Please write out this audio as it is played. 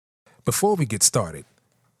Before we get started,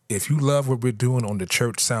 if you love what we're doing on the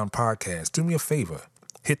Church Sound Podcast, do me a favor.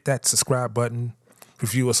 Hit that subscribe button.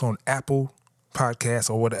 Review us on Apple Podcasts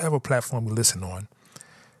or whatever platform you listen on.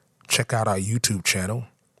 Check out our YouTube channel.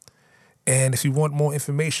 And if you want more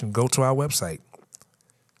information, go to our website,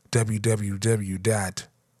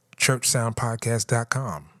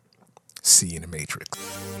 www.churchsoundpodcast.com. See you in the Matrix.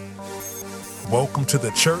 Welcome to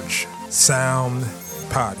the Church Sound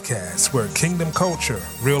Podcast, where kingdom culture,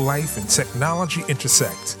 real life, and technology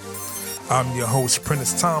intersect. I'm your host,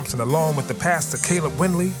 Prentice Thompson, along with the pastor, Caleb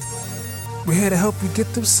Winley. We're here to help you get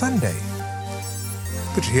through Sunday.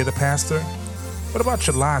 Did you hear the pastor? What about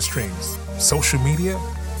your live streams, social media?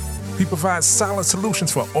 We provide solid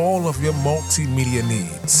solutions for all of your multimedia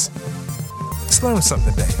needs. Let's learn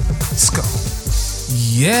something today. Let's go.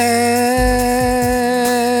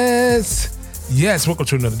 Yes, welcome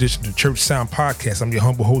to another edition of the Church Sound Podcast. I'm your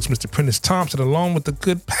humble host, Mr. Prentice Thompson, along with the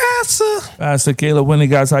good pastor. Pastor Caleb Winley,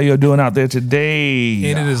 guys. How you doing out there today?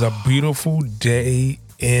 And it is a beautiful day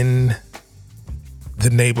in the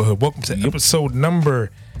neighborhood. Welcome to episode number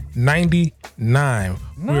 99.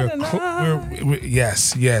 We're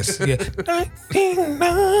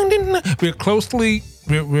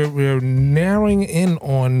narrowing in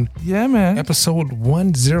on episode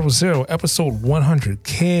 100, episode 100.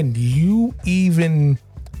 Can you even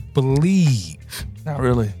believe? Not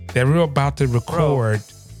really. That we're about to record.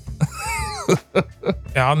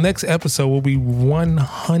 Our next episode will be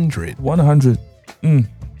 100. 100.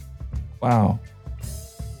 Wow.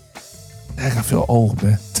 Heck, I feel old,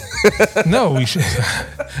 man. No, we should.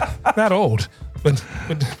 Not old, but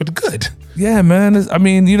good. Yeah, man. I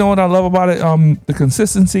mean, you know what I love about it? The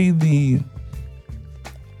consistency, the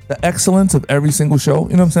excellence of every single show.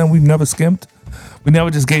 You know what I'm saying? We've never skimped. We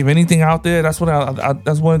never just gave anything out there. That's what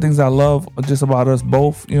that's one of the things I love just about us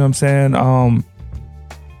both. You know what I'm saying?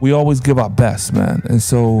 We always give our best, man. And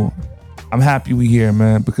so I'm happy we here,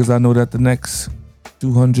 man, because I know that the next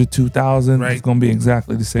 200, 2,000 is going to be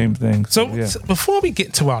exactly the same thing. So before we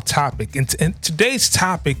get to our topic, and today's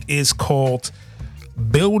topic is called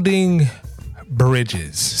building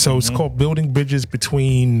bridges. So it's called building bridges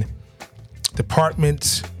between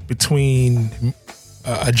departments, between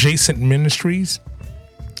adjacent ministries.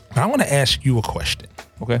 But I want to ask you a question.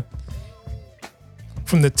 Okay.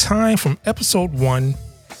 From episode 1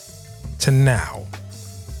 to now,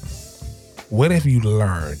 what have you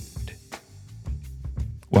learned?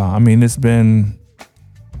 Wow, I mean, it's been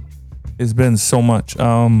so much.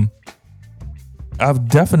 I've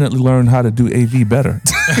definitely learned how to do AV better.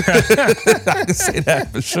 I can say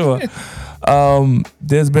that for sure.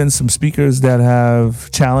 There's been some speakers that have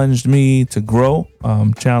challenged me to grow,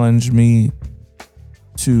 challenged me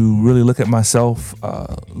to really look at myself,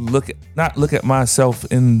 not look at myself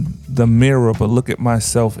in the mirror, but look at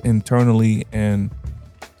myself internally and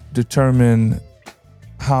determine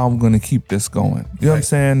how I'm going to keep this going. You know what I'm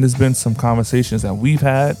saying? There's been some conversations that we've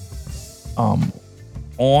had on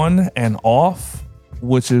and off,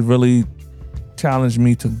 which has really challenged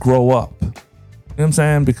me to grow up. You know what I'm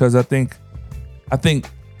saying? Because I think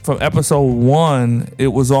from episode 1, it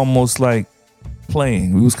was almost like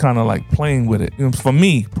playing. We was kind of like playing with it. You know, for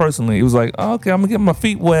me personally, it was like, okay, I'm going to get my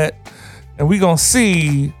feet wet and we going to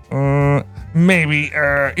see maybe,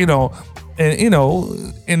 you know, and, you know,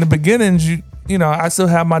 in the beginnings, you know, I still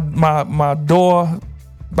have my door,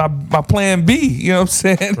 my plan B, you know what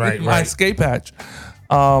I'm saying? My escape hatch.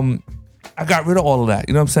 I got rid of all of that,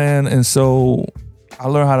 you know what I'm saying? And so I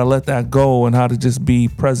learned how to let that go and how to just be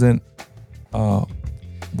present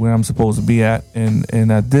where I'm supposed to be at. And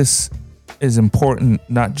that this is important,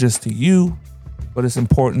 not just to you, but it's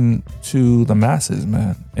important to the masses,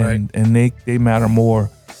 man. And they matter more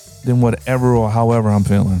than whatever or however I'm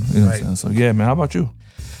feeling. You know what I'm saying? So yeah, man, how about you?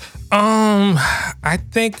 I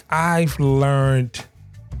think I've learned,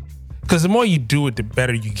 because the more you do it, the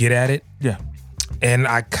better you get at it. Yeah. And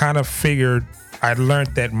I kind of figured, I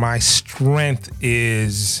learned that my strength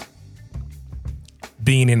is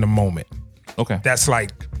being in the moment. Okay. That's my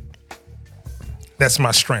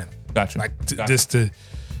strength. Gotcha. Just to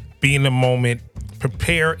be in the moment,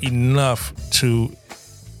 prepare enough to,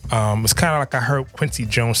 it's kind of like I heard Quincy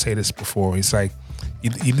Jones say this before. He's like,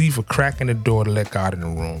 you leave a crack in the door to let God in the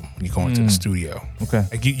room when you go into the studio. Okay.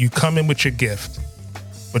 Like you come in with your gift,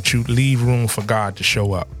 but you leave room for God to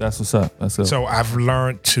show up. That's what's up. That's it. So I've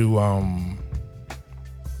learned to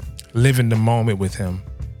live in the moment with him.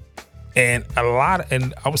 And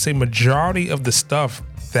and I would say majority of the stuff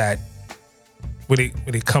that when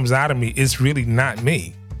it comes out of me is really not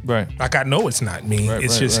me. Right. Like I know it's not me.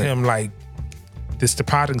 It's just him like this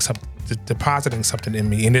depositing depositing something in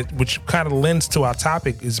me, and which kind of lends to our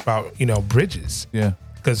topic is about bridges. Yeah,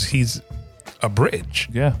 because he's a bridge.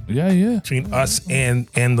 Yeah. Between us and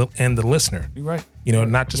the listener. You're right.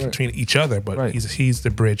 Not just between each other, but he's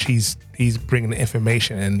the bridge. He's bringing the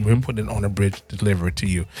information, and we're putting it on a bridge to deliver it to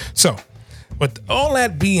you. So, with all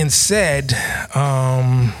that being said,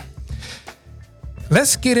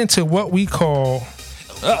 let's get into what we call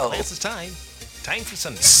It's time for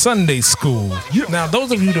Sunday school. Now,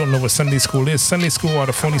 those of you who don't know what Sunday school is, Sunday school are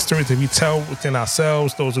the funny stories that we tell within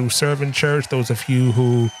ourselves, those who serve in church, those of you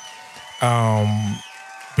who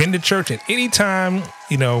been to church at any time,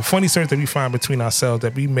 funny stories that we find between ourselves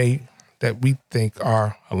that we think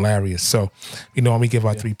are hilarious. So we normally give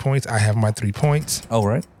our 3 points. I have my 3 points. All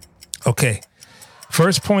right. Okay.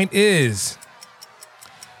 First point is,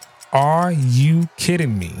 are you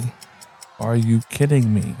kidding me? Are you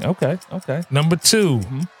kidding me? Okay. Number 2,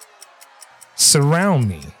 surround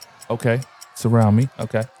me. Okay. Surround me.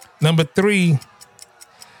 Okay. Number 3,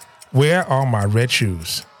 where are my red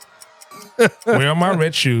shoes? Where are my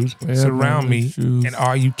red shoes? Surround me. Shoes? And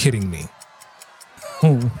are you kidding me?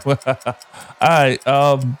 All right.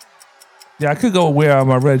 Yeah, I could go where are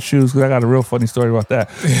my red shoes because I got a real funny story about that.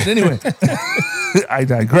 But anyway, I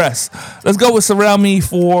digress. Let's go with surround me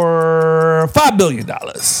for $5 billion.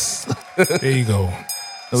 There you go.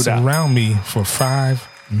 No doubt. Surround me for $5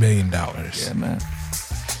 million. Yeah, man.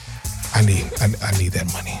 I need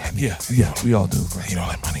that money. Yeah, we all do. Right? I need all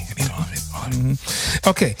that money. I need all of it.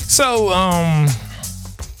 Okay, so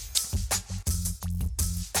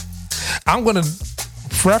I'm gonna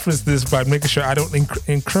preface this by making sure I don't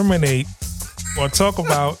incriminate or talk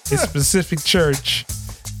about a specific church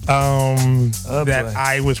that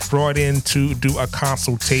I was brought in to do a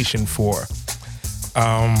consultation for.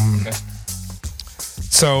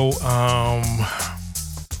 So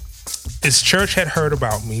this church had heard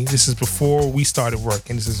about me. This is before we started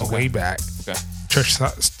working. This is way back. Okay. Church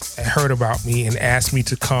heard about me and asked me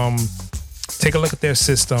to come take a look at their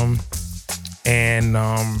system and,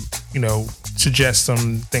 suggest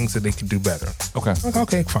some things that they could do better. Okay.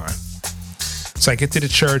 Okay, fine. So I get to the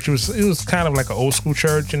church. It was kind of like an old school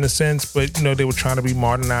church in a sense, but they were trying to be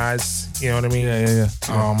modernized. You know what I mean? Yeah.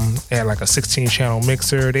 They had like a 16-channel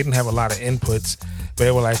mixer. They didn't have a lot of inputs, but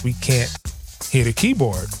they were like, we can't hear the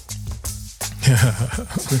keyboard.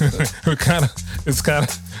 It's kind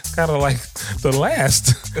of like the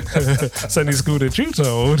last Sunday school that you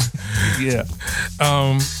told. Yeah.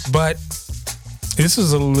 But this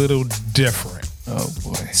is a little different. Oh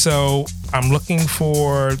boy. So I'm looking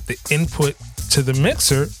for the input to the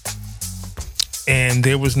mixer, and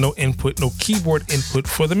there was no keyboard input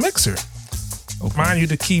for the mixer. Okay. Mind you,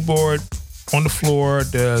 the keyboard on the floor,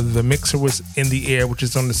 the mixer was in the air, which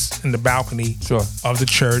is in the balcony of the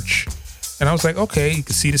church. And I was like, okay, you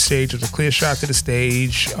can see the stage. There's a clear shot to the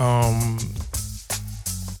stage.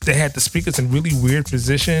 They had the speakers in really weird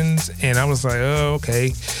positions, and I was like, oh,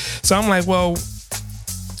 okay. So I'm like, well,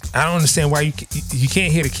 I don't understand why you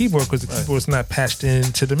can't hear the keyboard because the keyboard's not patched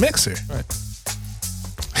into the mixer. Right.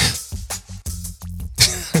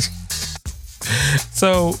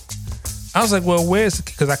 So I was like, well,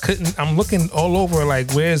 because I'm looking all over,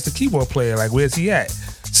 like, where's the keyboard player? Like, where's he at?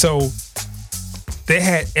 So they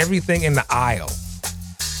had everything in the aisle.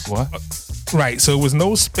 What? Right. So it was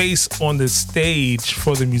no space on the stage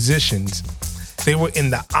for the musicians. They were in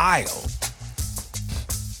the aisle.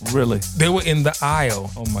 Really? They were in the aisle.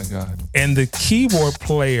 Oh my God. And the keyboard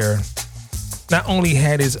player not only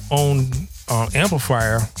had his own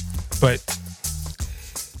amplifier, but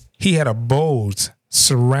he had a Bose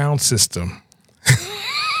surround system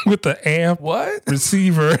with the amp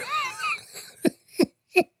receiver.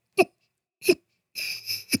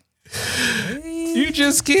 You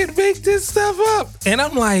just can't make this stuff up. And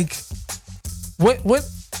I'm like, what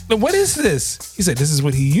is this? He said, this is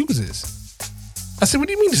what he uses. I said, what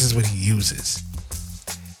do you mean this is what he uses?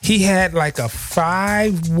 He had like a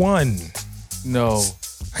 5-1. No.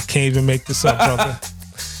 I can't even make this up, brother.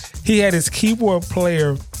 He had his keyboard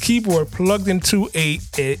plugged into a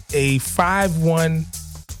 5-1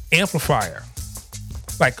 amplifier.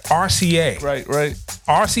 Like RCA. Right.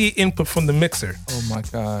 RCA input from the mixer. Oh my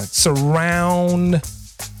God. Surround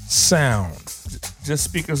sound. Just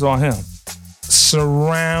speakers on him.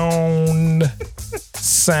 Surround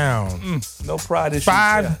sound. No pride issues.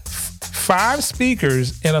 Five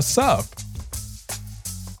speakers in a sub.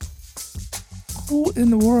 Who in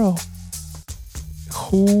the world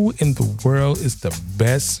is the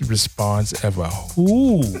best response ever?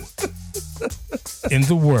 Who in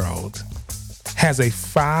the world has a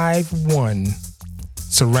 5-1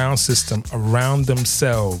 surround system around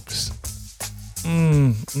themselves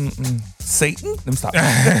Satan? Let me stop.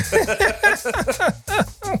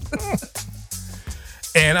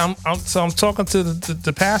 And I'm talking to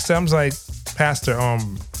the pastor. I'm like, Pastor,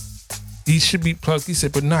 he should be plugged. He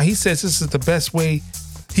said, but no, he says this is the best way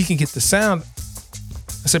he can get the sound.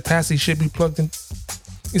 I said, Pastor, he should be plugged in.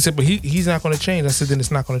 He said, but he's not going to change. I said, then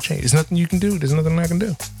it's not going to change. There's nothing you can do. There's nothing I can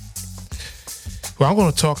do. Well, I'm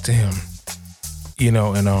going to talk to him, and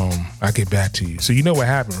I'll get back to you. So you know what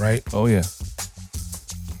happened, right? Oh, yeah.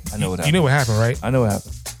 I know what happened. You know what happened, right? I know what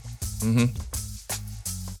happened. Mm-hmm.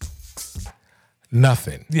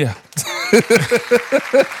 Nothing. Yeah.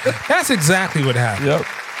 That's exactly what happened. Yep.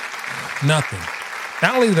 Nothing.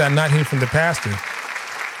 Not only did I not hear from the pastor,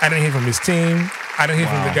 I didn't hear from his team. I didn't hear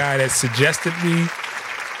from the guy that suggested me. Yeah.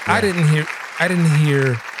 I didn't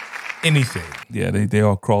hear anything. Yeah, they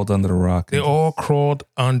all crawled under the rock. They all crawled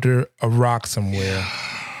under a rock somewhere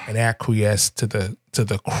and acquiesced to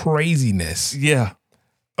the craziness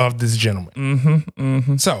of this gentleman. Mm-hmm.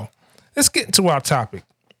 Mm-hmm. So let's get into our topic.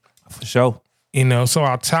 For sure. So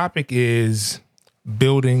our topic is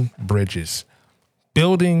building bridges.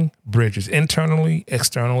 Building bridges internally,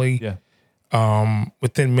 externally,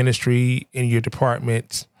 within ministry, in your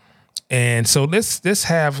departments. And so let's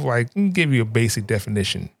have give you a basic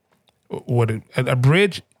definition. What a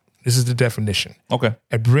bridge, this is the definition. Okay.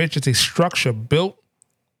 A bridge is a structure built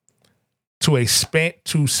to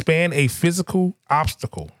span a physical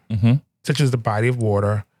obstacle, such as the body of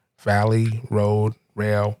water, valley, road,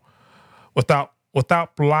 rail,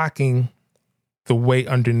 without blocking the way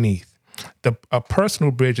underneath. A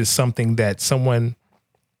personal bridge is something that someone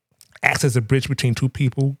acts as a bridge between two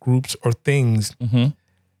people, groups, or things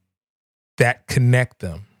that connect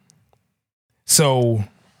them. So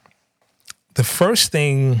the first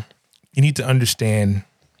thing you need to understand,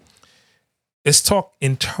 let's talk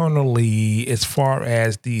internally as far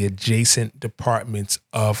as the adjacent departments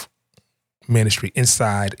of ministry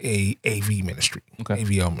inside a AV ministry,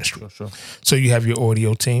 AVL ministry. Sure. So you have your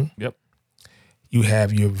audio team. Yep. You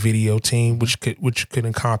have your video team, which could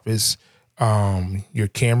encompass your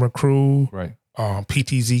camera crew, right?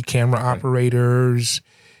 PTZ camera operators.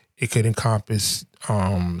 It could encompass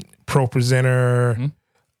pro presenter,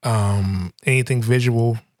 anything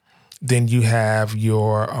visual. Then you have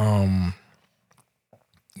your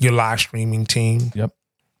live streaming team. Yep.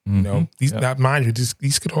 These not mind you,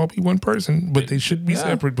 these could all be one person, but they should be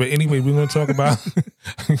separate. But anyway, we're going to talk about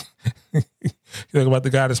the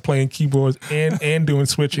guy that's playing keyboards and doing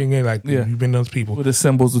switching and you've been those people with the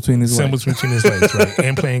cymbals between his legs, right,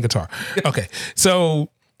 and playing guitar. Okay, so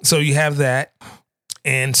you have that,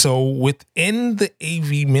 and so within the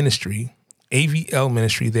AV ministry, AVL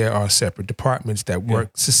ministry, there are separate departments that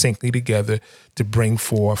work succinctly together to bring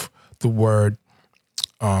forth the word.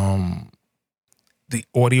 The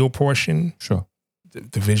audio portion,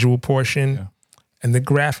 the visual portion, and the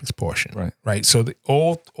graphics portion, right. So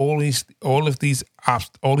all of these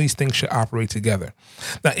things should operate together.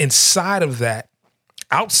 Now, outside of that,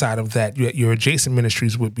 your adjacent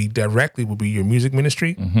ministries would be your music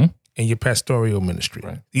ministry and your pastoral ministry.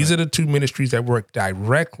 Right. These are the two ministries that work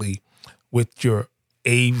directly with your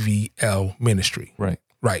AVL ministry.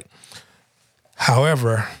 Right.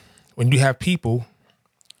 However, when you have people,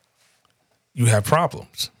 you have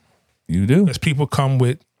problems. You do. Because people come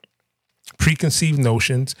with preconceived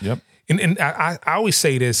notions. Yep. And I always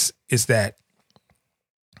say this is that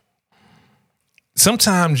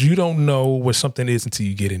sometimes you don't know what something is until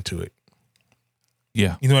you get into it.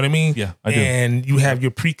 Yeah. You know what I mean? Yeah, I do. And you have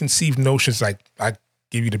your preconceived notions, like I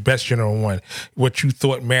give you the best general one, what you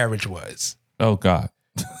thought marriage was. Oh God.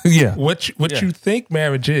 Yeah. What you think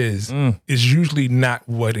marriage is usually not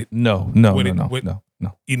what it No.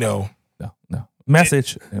 You know. No.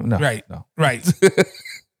 Message. No. Right. No. Right.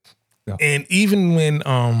 No. And even when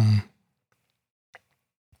I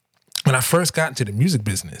first got into the music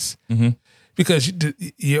business, because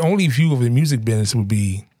your only view of the music business would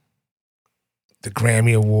be the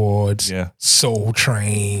Grammy Awards, Soul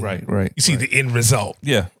Train. Right. You see the end result.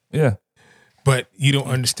 Yeah. But you don't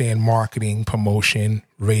understand marketing, promotion,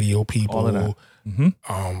 radio people, all of that.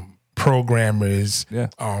 programmers,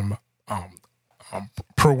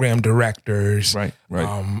 program directors, right.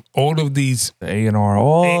 All of these, the A&R,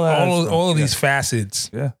 all of these facets,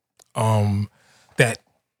 that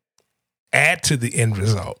add to the end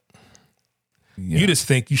result. Yeah. You just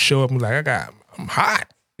think you show up and like, I'm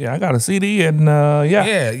hot. Yeah, I got a CD and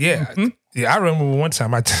Yeah. I remember one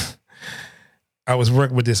time I was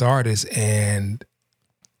working with this artist and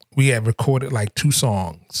we had recorded like 2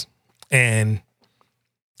 songs, and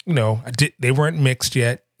they weren't mixed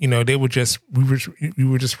yet. They were just we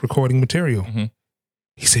were just recording material.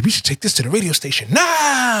 he said, we should take this to the radio station.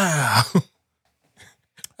 Nah.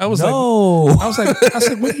 I was No. like, I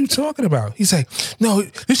said, what are you talking about? He's like, no,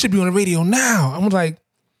 this should be on the radio now. I'm like,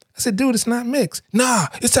 I said, dude, it's not mixed. Nah,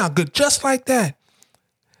 it sounds good just like that.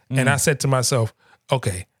 And I said to myself,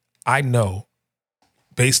 okay, I know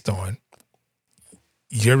based on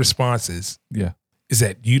your responses Yeah. is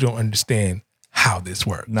that you don't understand how this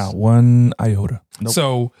works. Not one iota. Nope.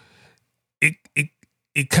 So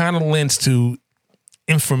it kind of lends to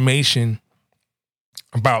information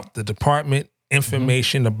about the department,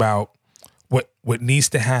 information about what needs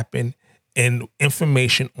to happen, and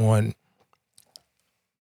information on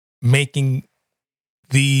making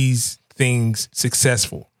these things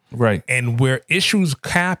successful. Right. And where issues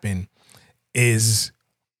happen is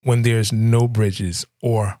when there's no bridges,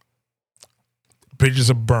 or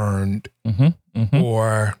bridges are burned,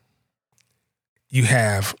 or you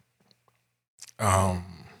have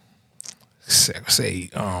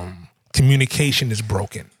communication is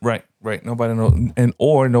broken. Right. Right. Nobody knows,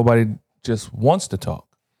 or nobody just wants to talk.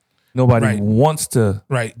 Nobody Right. wants to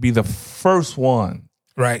Right. be the first one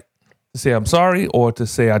Right. to say I'm sorry, or to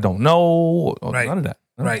say I don't know. Or Right. None of that.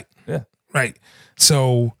 None of Right. that. Yeah. Right.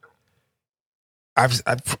 So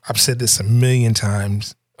I've said this a million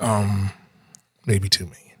times, maybe 2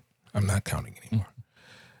 million. I'm not counting anymore.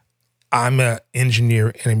 I'm an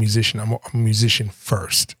engineer and a musician. I'm a musician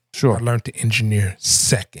first. Sure. I learned to engineer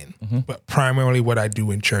second. But primarily what I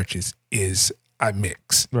do in churches is I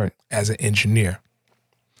mix Right. as an engineer.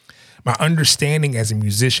 My understanding as a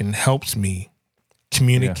musician helps me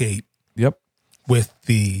communicate Yep. with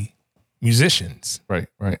the musicians, Right.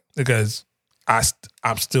 Right. because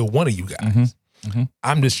I'm still one of you guys.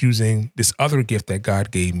 I'm just using this other gift that God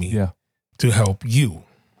gave me Yeah. to help you.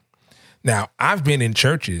 Now, I've been in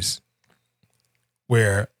churches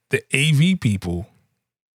where the AV people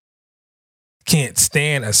can't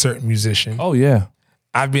stand a certain musician. Oh yeah.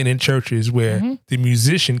 I've been in churches where the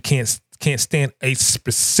musician can't stand a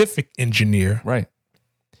specific engineer, Right.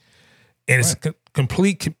 and it's a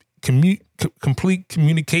complete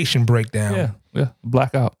communication breakdown. Yeah. Yeah.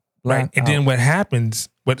 Blackout. Right. And then what happens,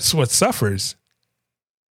 what suffers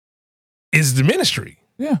is the ministry.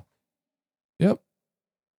 Yeah. Yep.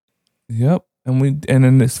 Yep. And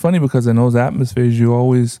then it's funny because in those atmospheres you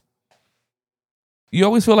always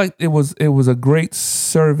feel like it was a great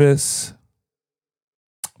service,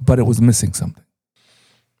 but it was missing something.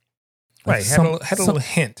 Right. Had a little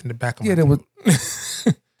hint in the back of my there throat. was.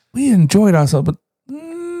 We enjoyed ourselves, but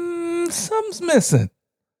something's missing.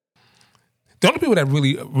 The only people that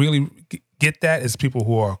really get that is people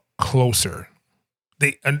who are closer.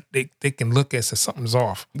 They can look at something's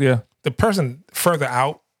off. Yeah. The person further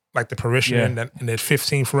out, like the parishioner in that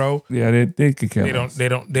 15th row, Yeah, they could care.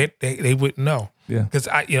 they wouldn't know. Yeah. Because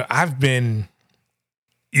I've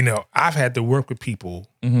had to work with people.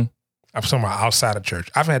 Mm-hmm. I'm somewhere outside of church.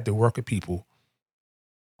 I've had to work with people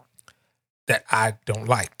that I don't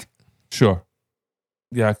like, Sure.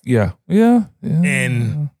 Yeah.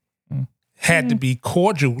 and had to be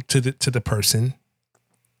cordial to the person,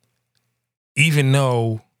 even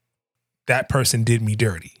though that person did me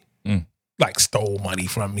dirty, like stole money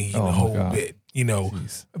from me, the whole God. bit,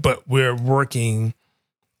 Jeez. But we're working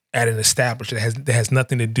at an establishment that has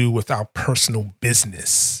nothing to do with our personal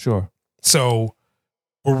business. Sure. So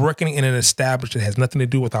we're working in an establishment that has nothing to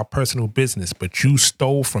do with our personal business, but you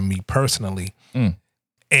stole from me personally,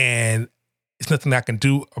 and it's nothing I can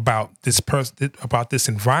do about this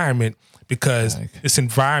environment, because this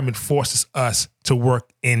environment forces us to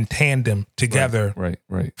work in tandem together Right.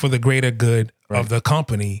 for the greater good of the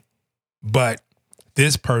company. But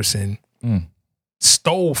this person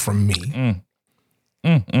stole from me,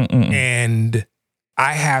 and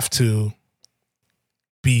I have to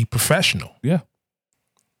be professional. Yeah.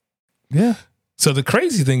 Yeah. So the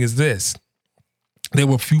crazy thing is this: there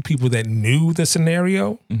were a few people that knew the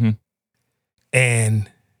scenario and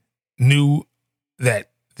knew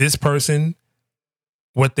that this person,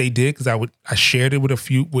 what they did, because I shared it with a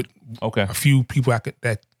few people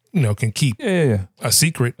that can keep Yeah. a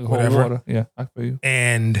secret, Hold whatever, water. Yeah, I feel you.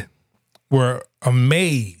 and were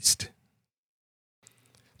amazed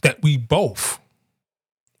that we both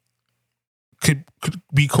could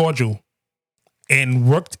be cordial and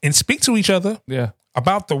worked and speak to each other Yeah.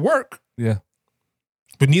 about the work, Yeah.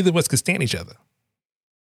 but neither of us could stand each other.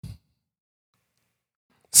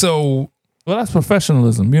 So Well, that's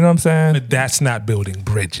professionalism. You know what I'm saying? but that's not building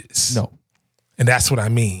bridges. No. And that's what I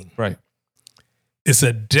mean. Right. It's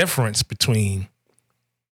a difference between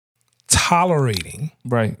tolerating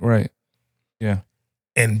Right. Yeah.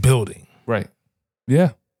 and building. Right.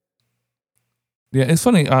 Yeah. Yeah, it's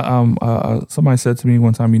funny. Somebody said to me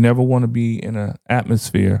one time, you never want to be in an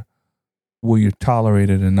atmosphere where you're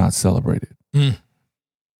tolerated and not celebrated. Mm.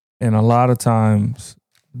 And a lot of times,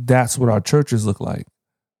 that's what our churches look like.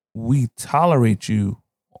 We tolerate you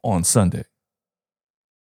on Sunday,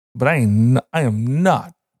 but I am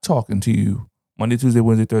not talking to you Monday, Tuesday,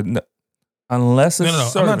 Wednesday, Thursday, unless it's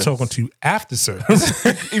service. I'm not talking to you after service.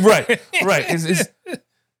 right. It's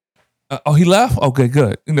oh, he left? Okay,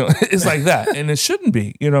 good. It's like that. And it shouldn't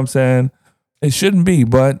be. You know what I'm saying? It shouldn't be.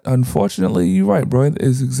 But unfortunately, you're right, bro.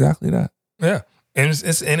 It's exactly that. Yeah. And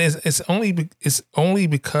it's only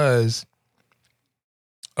because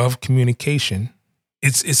of communication.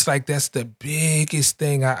 It's like that's the biggest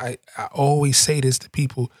thing. I always say this to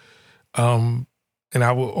people. And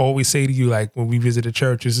I will always say to you, like when we visit a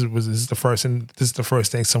church, this is the first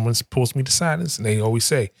thing someone pulls me to silence, and they always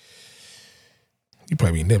say, "You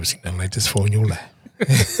probably never seen nothing like this before in your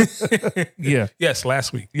life." Yeah. Yes,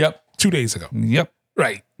 last week. Yep. 2 days ago. Yep.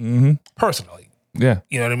 Right. Mm-hmm. Personally. Yeah.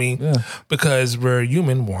 You know what I mean? Yeah. Because we're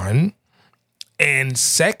human, one, and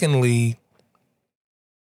secondly,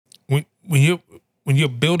 when you're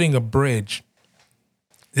building a bridge,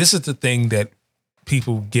 this is the thing that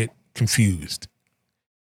people get confused.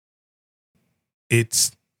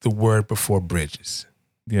 It's the word before bridges.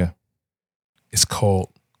 Yeah. It's called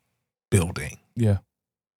building. Yeah.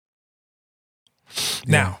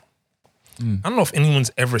 Now, I don't know if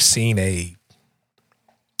anyone's ever seen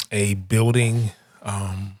a building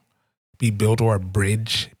be built or a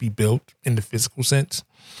bridge be built in the physical sense.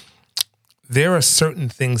 There are certain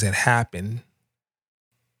things that happen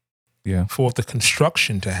for the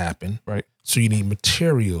construction to happen. Right. So you need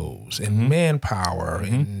materials and manpower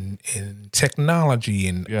and technology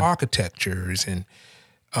and architectures and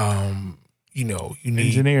you need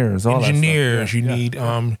engineers, all engineers. That stuff. You need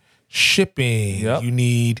shipping. Yep. You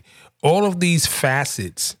need all of these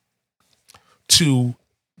facets to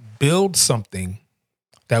build something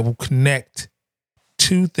that will connect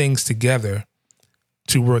two things together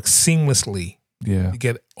to work seamlessly. Yeah. You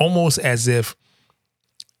get almost as if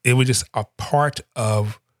it was just a part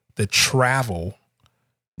of the travel.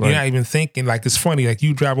 Right. You're not even thinking, like, it's funny, like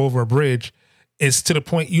you drive over a bridge, it's to the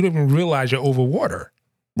point you don't even realize you're over water.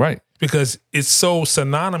 Right. Because it's so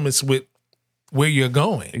synonymous with where you're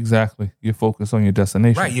going. Exactly. You're focused on your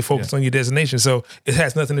destination. Right. You're focused on your destination. So it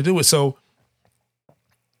has nothing to do with. So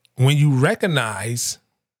when you recognize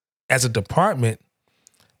as a department,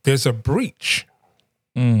 there's a breach.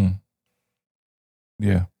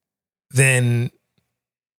 Yeah. Then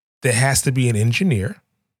there has to be an engineer,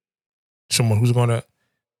 someone who's going to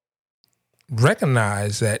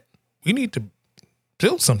recognize that we need to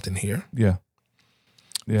build something here. Yeah.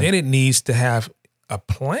 Then it needs to have a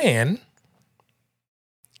plan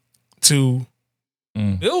to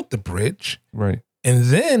build the bridge. Right. And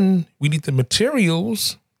then we need the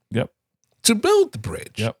materials to build the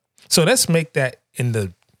bridge. Yep. So let's make that in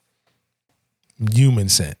the human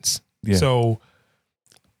sense. Yeah. So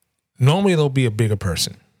normally there'll be a bigger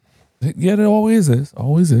person. Yeah, there always is.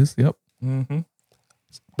 Always is. Yep. Mm-hmm.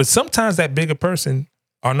 But sometimes that bigger person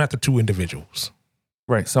are not the two individuals.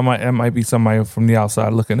 Right. It might be somebody from the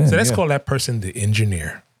outside looking in. So let's call that person the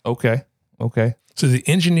engineer. Okay. So the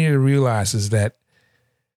engineer realizes that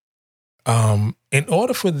in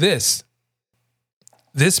order for this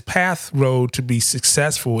path road to be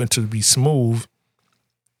successful and to be smooth,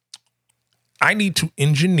 I need to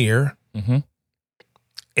engineer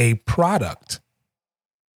a product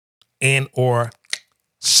and or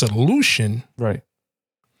solution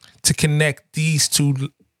to connect these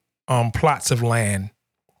two plots of land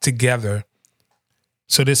together.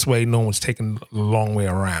 So this way, no one's taking the long way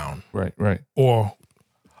around. Right. Or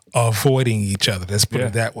avoiding each other. Let's put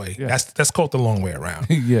it that way. Yeah. That's called the long way around.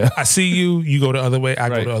 Yeah. I see you go the other way, I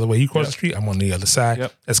go the other way. You cross the street, I'm on the other side.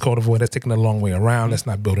 Yep. That's called avoid. That's taking the long way around. That's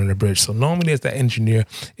not building a bridge. So normally there's that engineer,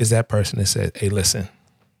 is that person that says, hey, listen,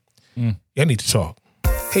 y'all need to talk.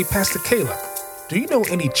 Hey, Pastor Caleb, do you know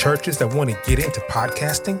any churches that want to get into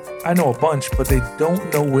podcasting? I know a bunch, but they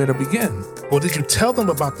don't know where to begin. Well, did you tell them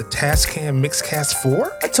about the Tascam Mixcast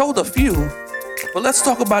 4? I told a few, but let's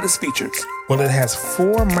talk about its features. Well, it has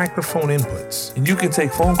 4 microphone inputs. And you can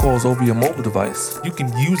take phone calls over your mobile device. You can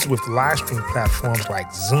use it with live stream platforms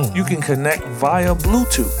like Zoom. You can connect via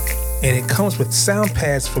Bluetooth. And it comes with sound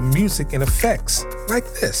pads for music and effects, like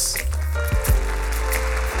this.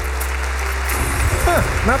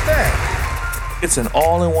 Not bad. It's an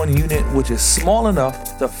all-in-one unit which is small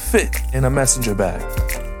enough to fit in a messenger bag.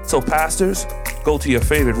 So pastors, go to your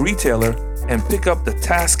favorite retailer and pick up the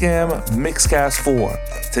Tascam Mixcast 4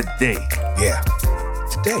 today. Yeah,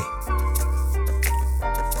 today.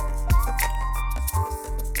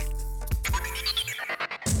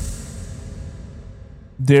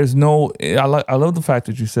 there's no. I love the fact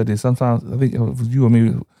that you said this. Sometimes I think it was you or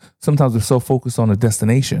me. Sometimes we're so focused on the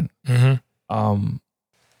destination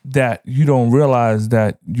that you don't realize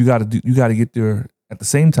that you got to get there at the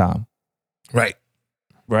same time, right,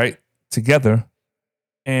 together,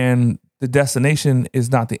 and the destination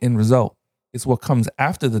is not the end result. It's what comes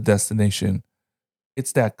after the destination.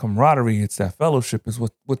 It's that camaraderie. It's that fellowship. Is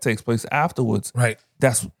what takes place afterwards. Right.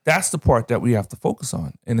 That's the part that we have to focus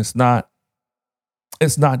on, and it's not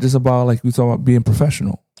just about like we talk about being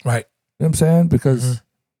professional. Right. You know what I'm saying? Because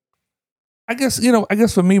I guess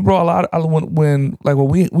for me, bro, when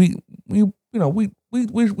we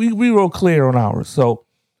real clear on ours. So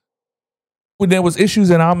when there was issues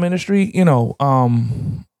in our ministry,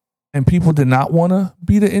 and people did not want to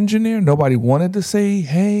be the engineer, nobody wanted to say,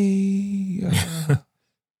 "Hey,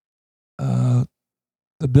 the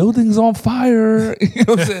building's on fire." You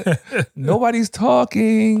know what I'm saying? Nobody's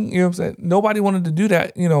talking. You know what I'm saying? Nobody wanted to do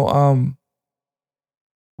that.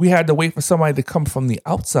 We had to wait for somebody to come from the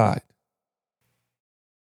outside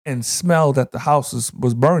and smell that the house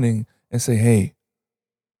was burning and say, "Hey,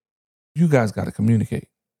 you guys got to communicate."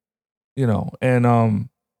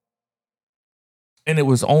 And it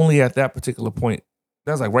was only at that particular point,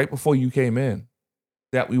 that was like right before you came in,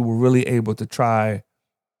 that we were really able to try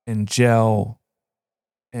and gel.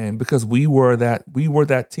 And because we were that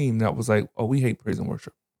team that was like, "Oh, we hate praise and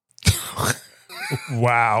worship."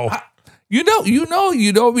 Wow. You know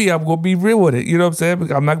me. I'm gonna be real with it. You know what I'm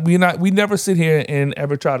saying? We never sit here and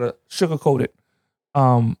ever try to sugarcoat it.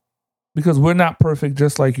 Because we're not perfect,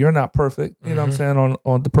 just like you're not perfect. You know what I'm saying?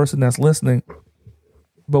 On the person that's listening.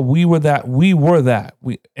 But we were that.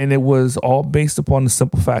 And it was all based upon the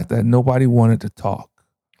simple fact that nobody wanted to talk.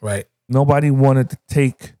 Right. Nobody wanted to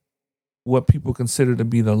take what people consider to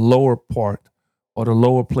be the lower part or the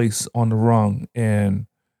lower place on the rung and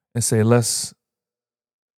say, let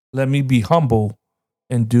me be humble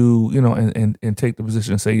and do, and take the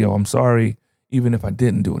position and say, "Yo, I'm sorry, even if I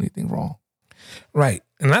didn't do anything wrong." Right.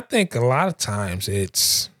 And I think a lot of times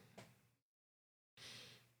it's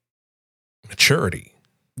maturity.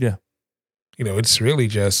 Yeah. It's really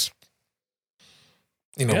just,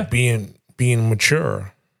 being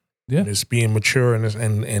mature. Yeah. Just being mature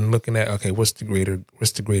and looking at, okay, what's the greater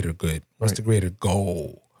good? What's the greater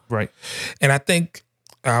goal? Right. And I think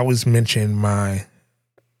I always mention my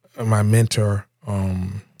mentor,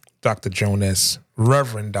 Dr. Jonas,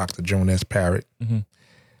 Reverend Dr. Jonas Parrott,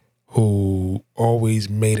 who always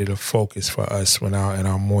made it a focus for us in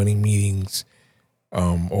our morning meetings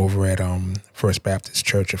over at First Baptist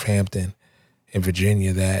Church of Hampton in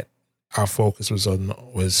Virginia, that our focus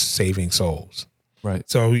was saving souls. Right.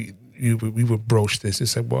 So we would broach this and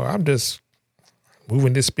say, "Well, I'm just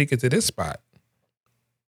moving this speaker to this spot."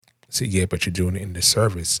 I said, "Yeah, but you're doing it in the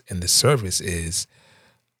service, and the service is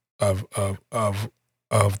of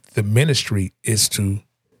the ministry is to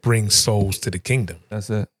bring souls to the kingdom." That's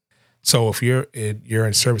it. So if you're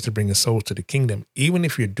in service to bring souls to the kingdom, even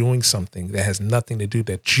if you're doing something that has nothing to do,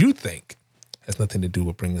 that you think has nothing to do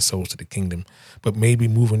with bringing souls to the kingdom, but maybe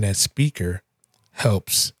moving that speaker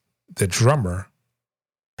helps the drummer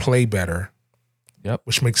play better,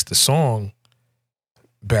 which makes the song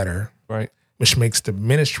better, right? Which makes the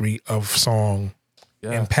ministry of song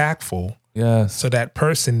impactful. Yes. So that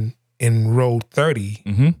person in row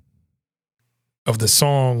 30 of the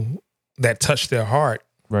song that touched their heart,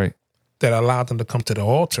 right, that allowed them to come to the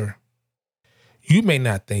altar, you may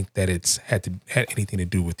not think that it's had anything to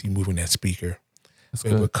do with you moving that speaker. That's but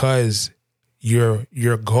good. because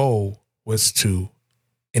your goal was to,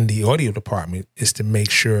 in the audio department, is to make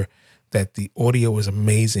sure that the audio is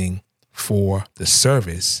amazing for the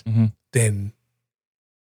service, then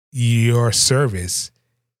your service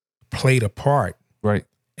played a part, right,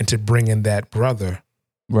 into bringing that brother,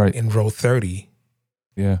 right, in row 30,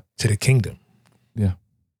 to the kingdom. Yeah,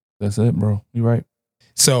 that's it, bro. You're right.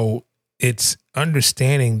 So it's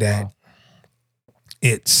understanding that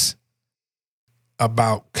it's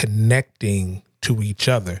about connecting to each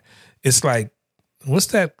other. It's like, what's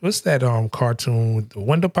that cartoon with the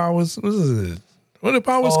Wonder Powers? What is it? Wonder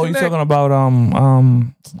Powers. Oh, you talking about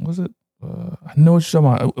was it? I know what you're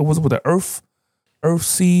talking about. It was with the Earth,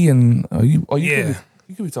 Sea, and you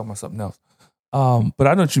could be talking about something else. But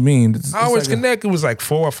I know what you mean. It's Always like Connect. It was like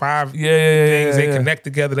 4 or 5 things. They connect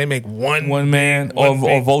together. They make one man, or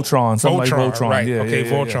Voltron. Something like Voltron. Right. Yeah, okay,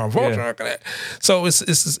 yeah, Voltron. Yeah. Voltron Connect. So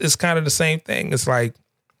it's kind of the same thing. It's like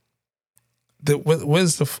what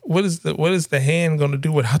is the hand going to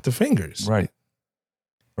do without the fingers? Right.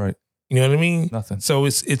 You know what I mean? Nothing. So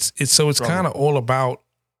it's kind of all about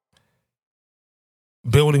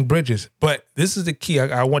building bridges. But this is the key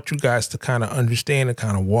I want you guys to kind of understand and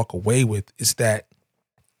kind of walk away with, is that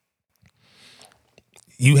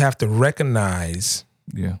you have to recognize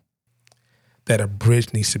that a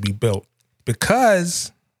bridge needs to be built,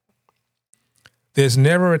 because there's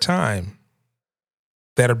never a time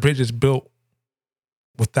that a bridge is built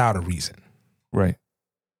without a reason. Right.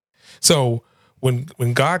 So when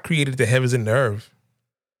God created the heavens and the earth,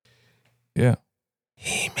 he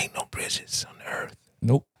ain't make no bridges on the earth.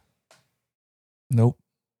 Nope.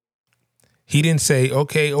 He didn't say,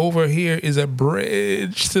 okay, over here is a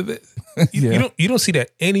bridge to the. You don't see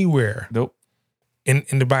that anywhere. Nope.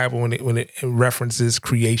 In the Bible when it references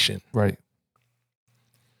creation. Right.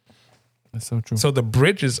 That's so true. So the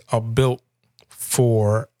bridges are built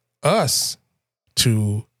for us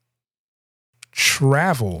to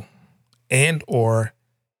travel and or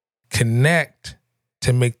connect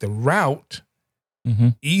to make the route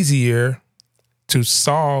easier to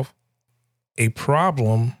solve a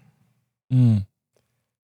problem.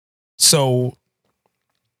 So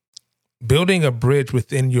building a bridge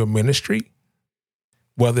within your ministry,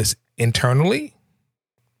 whether it's internally,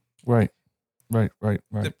 right.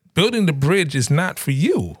 Building the bridge is not for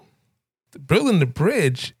you. Building the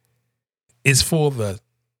bridge is for the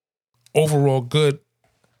overall good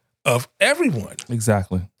of everyone.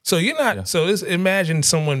 Exactly. So you're not. Yeah. So imagine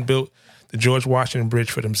someone built the George Washington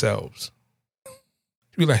Bridge for themselves.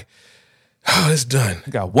 You'd be like, oh, it's done. I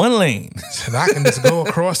got one lane. And I can just go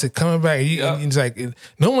across it, coming back. And it's like,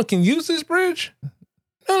 no one can use this bridge?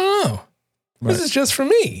 No. Right. This is just for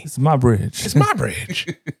me. It's my bridge. It's my bridge.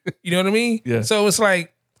 You know what I mean? Yeah. So it's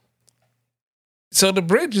like, so the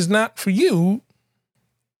bridge is not for you.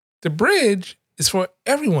 The bridge is for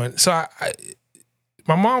everyone. So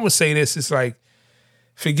my mom would say this, it's like,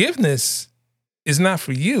 forgiveness is not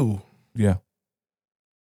for you. Yeah.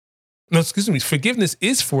 No, excuse me. Forgiveness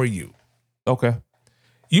is for you. Okay.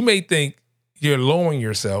 You may think you're lowering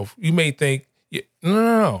yourself. You may think,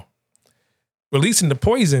 no. Releasing the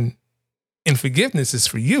poison in forgiveness is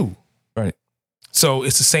for you. Right. So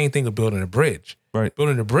it's the same thing of building a bridge. Right.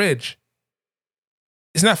 Building a bridge,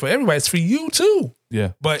 it's not for everybody. It's for you too.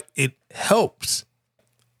 Yeah. But it helps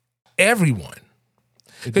everyone.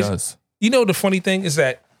 It does. You know, the funny thing is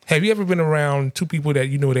that, have you ever been around two people that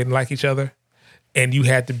you know didn't like each other and you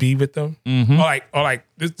had to be with them? Mm-hmm. Or like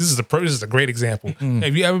this is a great example. Mm-hmm.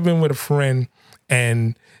 Have you ever been with a friend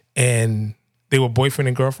and they were boyfriend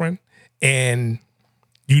and girlfriend and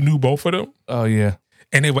you knew both of them? Oh yeah.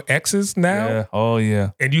 And they were exes now? Yeah. Oh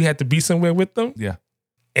yeah. And you had to be somewhere with them? Yeah.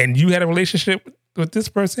 And you had a relationship with this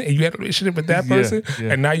person and you had a relationship with that person,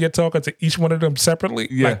 and now you're talking to each one of them separately.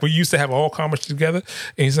 Like we used to have all commerce together,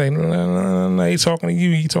 and you say, no, he's talking to you,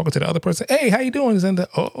 you talking to the other person. Hey, how you doing? And you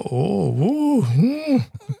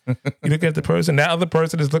look at the person, that other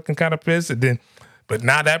person is looking kind of pissed, and then, but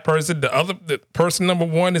now that person, the person number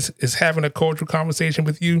one is having a cordial conversation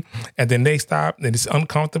with you, and then they stop, and it's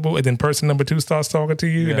uncomfortable, and then person number two starts talking to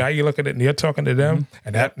you, and now you look at it, and you're talking to them,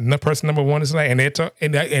 and that person number one is like, and they're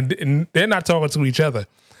and they're not talking to each other.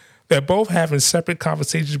 They're both having separate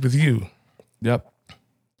conversations with you. Yep.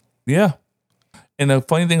 Yeah. And the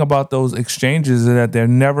funny thing about those exchanges is that they're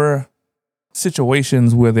never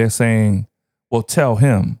situations where they're saying, well, tell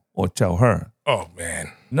him or tell her. Oh,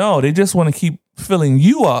 man. No, they just want to keep filling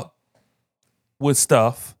you up with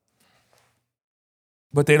stuff,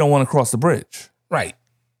 but they don't want to cross the bridge. Right.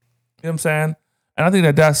 You know what I'm saying? And I think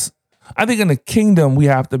I think in the kingdom, we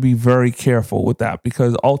have to be very careful with that,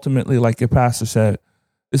 because ultimately, like your pastor said,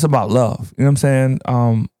 it's about love. You know what I'm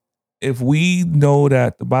saying? If we know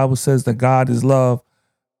that the Bible says that God is love,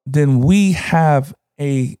 then we have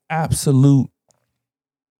a absolute,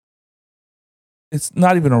 it's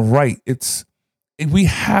not even a right. We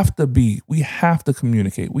have to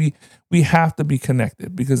communicate. We have to be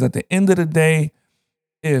connected, because at the end of the day,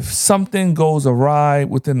 if something goes awry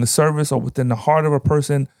within the service or within the heart of a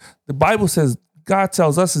person, the Bible says, God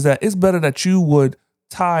tells us is that it's better that you would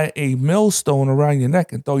tie a millstone around your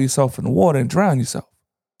neck and throw yourself in the water and drown yourself.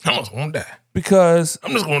 I'm just gonna die. Because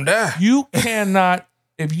I'm just gonna die. You cannot,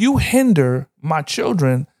 if you hinder my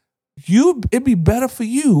children, it'd be better for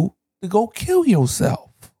you to go kill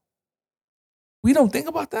yourself. We don't think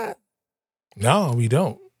about that. No, we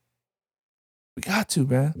don't. We got to,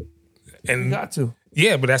 man. And we got to.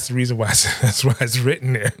 Yeah, but that's the reason why it's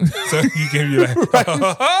written there. So you can be like,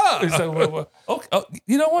 it's like okay,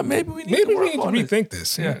 you know what? Maybe we need to rethink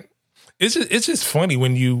this. Yeah. It's just funny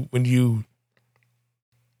when you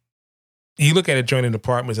look at adjoining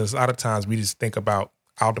departments, and a lot of times we just think about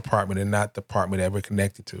our department and not the department that we're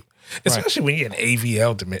connected to. Especially when you're in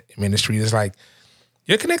AVL ministry, it's like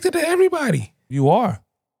you're connected to everybody. You are.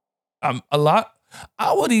 A lot.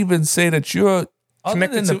 I would even say that you're Connected other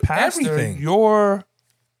than the to pastor. everything. You're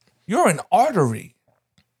an artery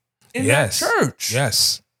in that church.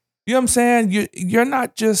 Yes. You know what I'm saying? You're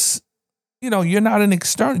not just, you're not an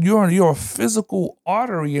external. You're a physical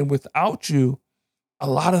artery, and without you, a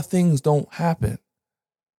lot of things don't happen.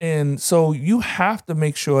 And so you have to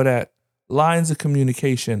make sure that lines of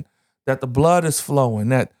communication, that the blood is flowing,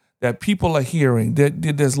 that people are hearing,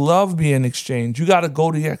 that there's love being exchanged. You got to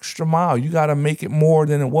go the extra mile. You got to make it more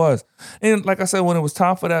than it was. And like I said, when it was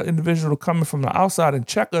time for that individual to come in from the outside and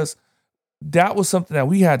check us, that was something that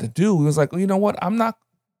we had to do. It was like, well, you know what?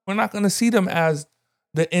 We're not going to see them as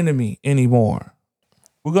the enemy anymore.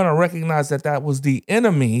 We're going to recognize that was the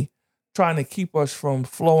enemy trying to keep us from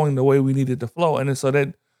flowing the way we needed to flow. And so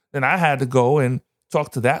then I had to go and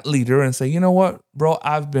talk to that leader and say, you know what, bro,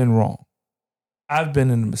 I've been wrong. I've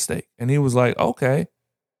been in a mistake. And he was like, okay,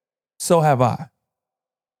 so have I.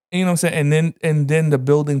 And you know what I'm saying? And then the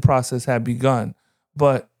building process had begun.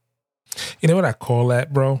 But you know what I call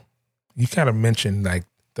that, bro? You kind of mentioned like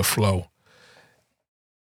the flow.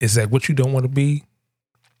 It's like what you don't want to be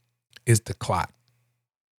is the clot.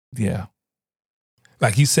 Yeah.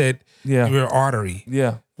 Like you said, yeah, you're an artery.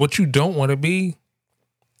 Yeah. What you don't want to be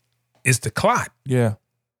is the clot. Yeah.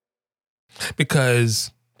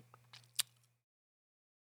 Because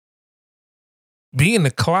being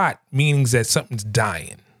the clot means that something's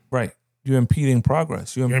dying. Right. You're impeding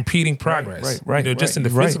progress. You're impeding progress. Right. Just in the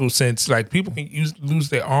physical sense, like people can lose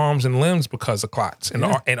their arms and limbs because of clots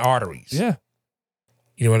and arteries. Yeah.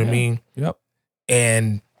 You know what I mean? Yep.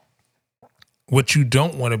 And what you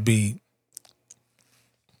don't want to be,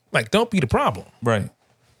 like, don't be the problem. Right.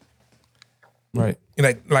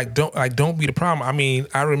 Don't be the problem. I mean,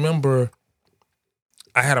 I remember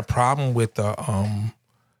I had a problem with a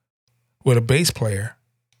bass player.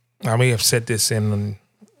 I may have said this in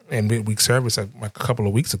midweek service like a couple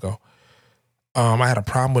of weeks ago. I had a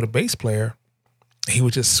problem with a bass player. He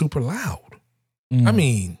was just super loud. I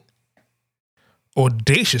mean,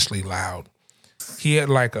 audaciously loud. He had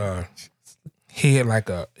a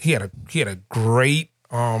great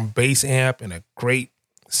bass amp and a great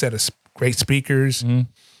set of great speakers.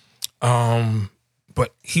 But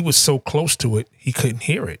he was so close to it, he couldn't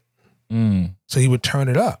hear it. So he would turn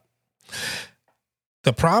it up.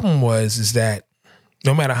 The problem is that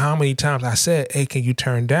no matter how many times I said, hey, can you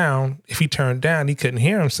turn down? If he turned down, he couldn't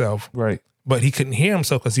hear himself. Right. But he couldn't hear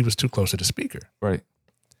himself because he was too close to the speaker. Right.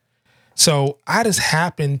 So I just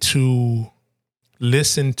happened to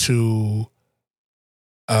listen to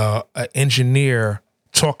an engineer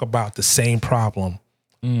talk about the same problem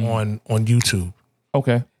on YouTube.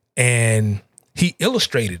 Okay. And he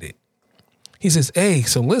illustrated it. He says, hey,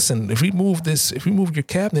 so listen, if we move your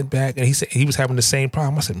cabinet back, and he said he was having the same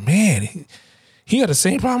problem. I said, man, he had the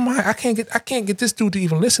same problem. I can't get this dude to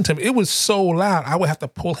even listen to me. It was so loud, I would have to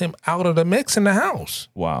pull him out of the mix in the house.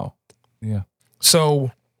 Wow. Yeah.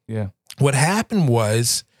 So yeah, what happened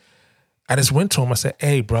was I just went to him. I said,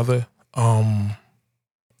 hey, brother, I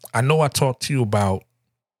know I talked to you about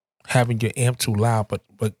having your amp too loud, but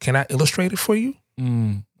can I illustrate it for you?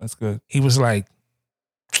 That's good. He was like,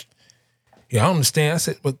 yeah, I understand. I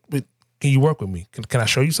said, but can you work with me? Can I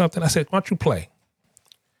show you something? I said, why don't you play?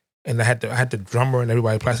 And I had the drummer and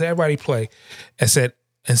everybody play. I said, everybody play. And said,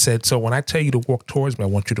 so when I tell you to walk towards me, I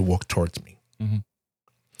want you to walk towards me.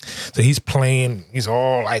 So he's playing. He's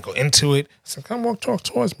all like into it. I said, come walk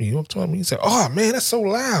towards me. Walk towards me. He said, oh, man, that's so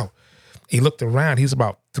loud. He looked around. He's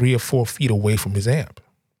about 3 or 4 feet away from his amp.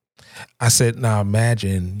 I said, now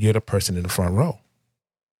imagine you're the person in the front row.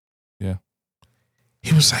 Yeah.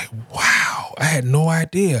 He was like, wow, I had no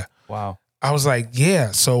idea. Wow. I was like, yeah,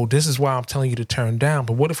 so this is why I'm telling you to turn down.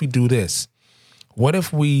 But what if we do this? What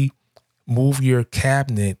if we move your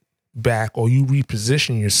cabinet back, or you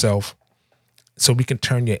reposition yourself so we can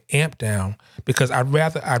turn your amp down? Because I'd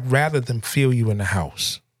rather them feel you in the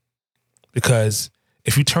house. Because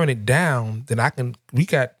if you turn it down, then we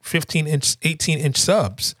got 15-inch, 18-inch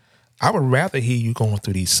subs. I would rather hear you going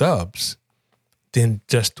through these subs than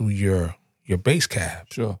just through your bass cab.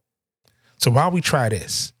 Sure. So why don't we try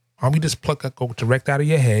this? Why don't we just go direct out of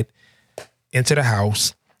your head into the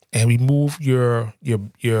house, and we move your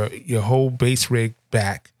whole bass rig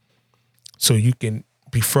back so you can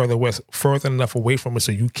be further enough away from it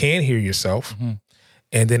so you can hear yourself,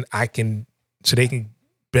 and then so they can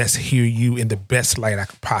best hear you in the best light I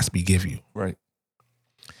could possibly give you. Right.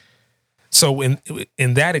 So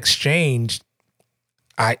in that exchange,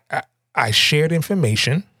 I shared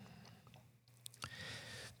information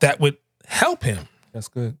that would help him. That's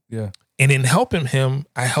good. Yeah. And in helping him,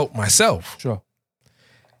 I helped myself. Sure.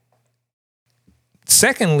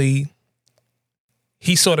 secondly,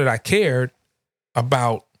 he saw that I cared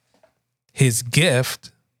about his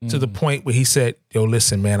gift to the point where he said, yo,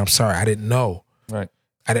 listen, man, I'm sorry. I didn't know. Right.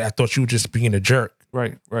 I thought you were just being a jerk.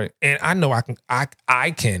 Right. And I know I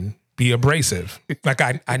can be abrasive. Like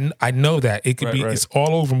I know that it could be, it's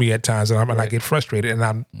all over me at times, and I get frustrated,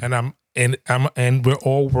 and we're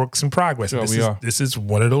all works in progress. Sure, this is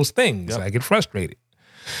one of those things. Yep. I get frustrated.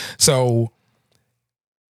 So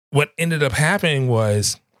what ended up happening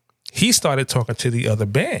was he started talking to the other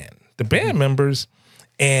band, the band members,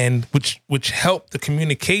 and which helped the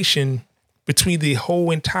communication between the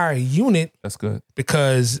whole entire unit. That's good.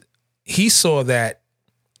 Because he saw that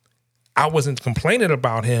I wasn't complaining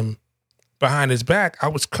about him behind his back. I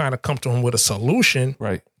was kind of come to him with a solution,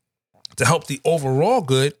 right, to help the overall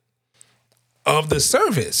good of the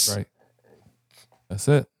service. Right. That's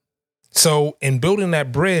it. So in building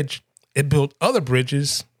that bridge, it built other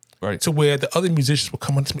bridges, right, to where the other musicians would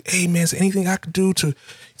come up to me, hey man, is there anything I could do to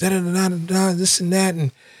this and that?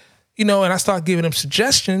 And and I started giving them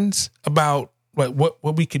suggestions about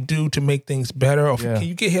what we could do to make things better. Or can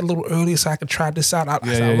you get here a little earlier so I can try this out?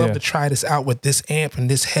 I'd love to try this out with this amp and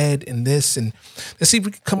this head and this, and let's see if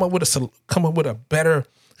we can come up with a better.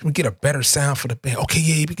 We get a better sound for the band. Okay,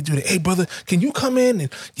 yeah, we can do that. Hey, brother, can you come in?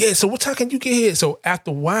 And so what time can you get here? So after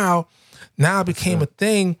a while, now it became a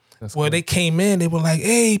thing where they came in. They were like,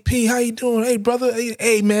 hey, P, how you doing? Hey, brother.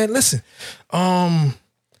 Hey, man, listen. Can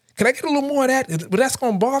I get a little more of that? But that's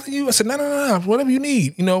going to bother you? I said, no. Whatever you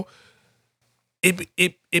need.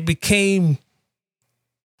 It became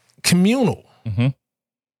communal. Mm-hmm.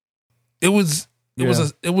 It's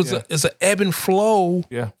an ebb and flow.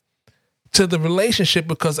 Yeah. To the relationship,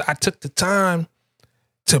 because I took the time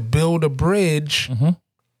to build a bridge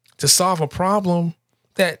to solve a problem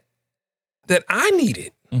that I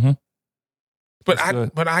needed. Mm-hmm.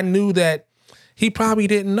 But I knew that he probably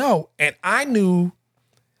didn't know, and I knew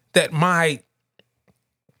that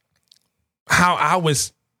how I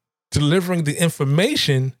was delivering the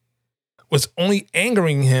information was only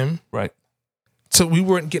angering him. Right. So we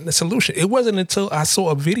weren't getting a solution. It wasn't until I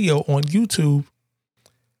saw a video on YouTube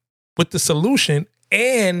with the solution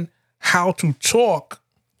and how to talk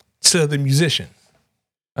to the musician.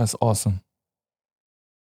 That's awesome.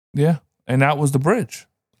 Yeah. And that was the bridge.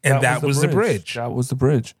 That was the bridge. That was the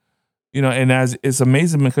bridge. And as it's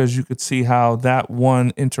amazing because you could see how that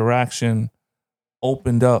one interaction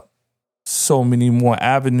opened up so many more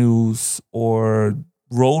avenues or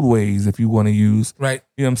roadways, if you want to use. Right.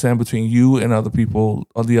 You know what I'm saying? Between you and other people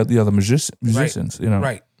or the other musicians,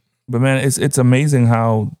 Right. But man, it's amazing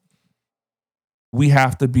how we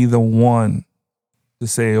have to be the one to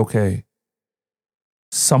say, okay,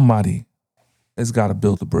 somebody has got to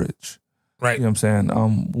build the bridge. Right. You know what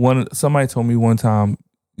I'm saying? Somebody told me one time,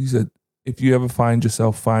 he said, if you ever find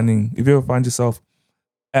yourself at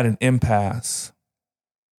an impasse,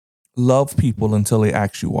 love people until they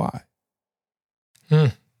ask you why.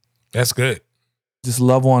 That's good. Just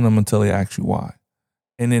love on them until they ask you why.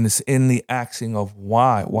 And then it's in the asking of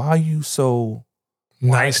why. Why are you so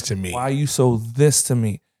nice to me? Why are you so this to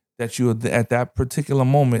me? That you're at that particular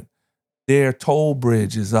moment, their toll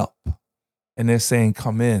bridge is up, and they're saying,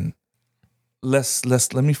 "Come in.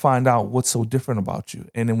 Let me find out what's so different about you."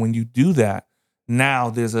 And then when you do that, now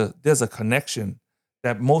there's a connection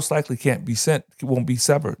that most likely won't be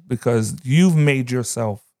severed, because you've made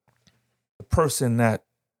yourself the person that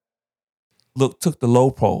took the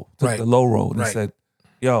low road and said,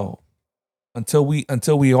 "Yo, until we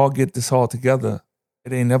all get this all together,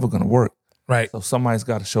 it ain't never gonna work." Right. So somebody's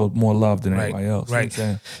got to show more love than anybody else. Right. You know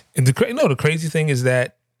what I'm saying? And the crazy thing is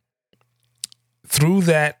that through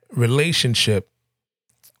that relationship,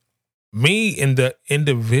 me and the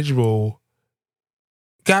individual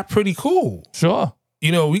got pretty cool. Sure.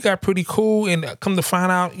 We got pretty cool, and come to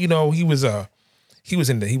find out, he was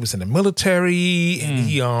in the military, and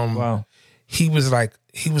he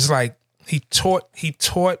taught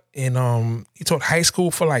high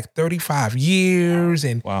school for like 35 years,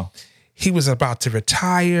 and he was about to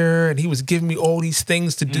retire, and he was giving me all these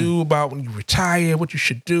things to do about when you retire, what you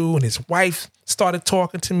should do. And his wife started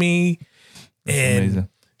talking to me. That's and amazing.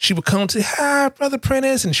 She would come to, hi, Brother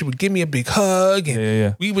Prentice, and she would give me a big hug,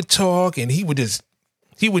 and we would talk, and he would just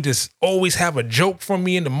always have a joke for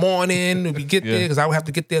me in the morning when we get there, because I would have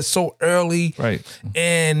to get there so early. Right.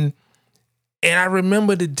 And I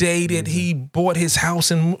remember the day that he bought his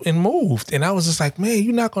house and moved, and I was just like, man,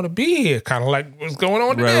 you're not going to be here. Kind of like what's going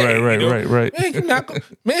on today. Right. Man, you're not going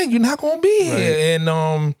to be here. And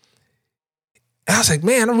I was like,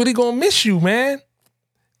 man, I'm really going to miss you, man.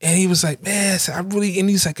 And he was like, man, I really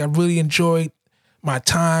enjoyed my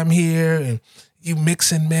time here. And, you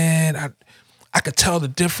mixing, man. I could tell the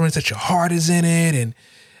difference that your heart is in it, and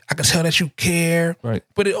I could tell that you care. Right.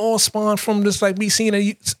 But it all spawned from just like me seeing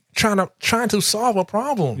you trying to solve a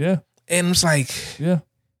problem. Yeah. And it's like, Yeah.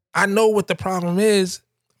 I know what the problem is,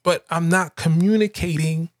 but I'm not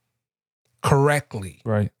communicating correctly.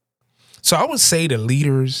 Right. So I would say to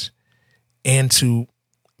leaders and to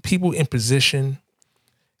people in position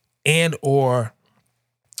and or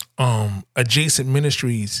adjacent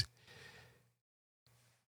ministries,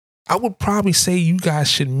 I would probably say you guys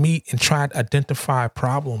should meet and try to identify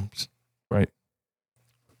problems. Right.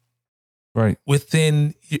 Right.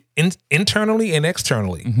 Within internally and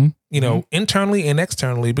externally. Mm-hmm. You know, internally and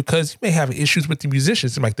externally, because you may have issues with the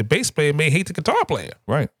musicians. Like the bass player may hate the guitar player.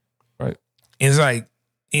 Right. Right. And it's like,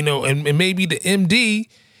 you know, and maybe the MD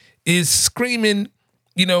is screaming,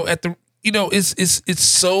 you know, at the, you know, it's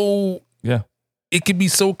so, Yeah. it can be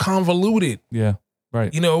so convoluted. Yeah.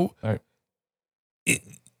 Right. You know, Right.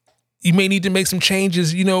 You may need to make some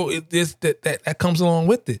changes, you know, that comes along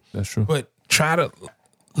with it. That's true. But try to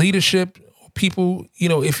leadership people, you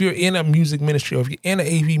know, if you're in a music ministry or if you're in an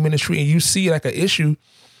AV ministry and you see like an issue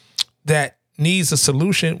that needs a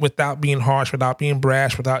solution without being harsh, without being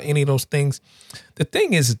brash, without any of those things. The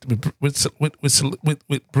thing is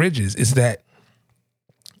with bridges is that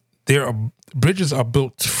bridges are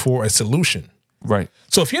built for a solution. Right.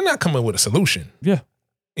 So if you're not coming with a solution, Yeah.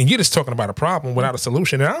 and you're just talking about a problem without a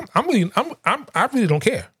solution, then I really don't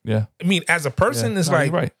care. Yeah. I mean, as a person, it's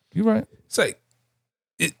like, you're right. You're right. it's like,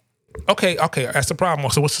 okay, that's the problem.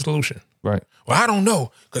 So what's the solution? Right. Well, I don't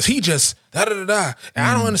know, because he just da-da-da-da. And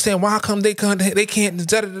I don't understand why come they can't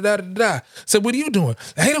da-da-da-da-da-da. So what are you doing?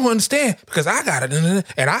 They don't understand because I got it and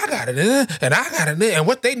I got it and I got it and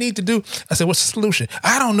what they need to do. I said, what's the solution?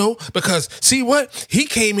 I don't know, because see what? He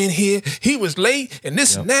came in here, he was late and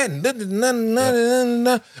this and that and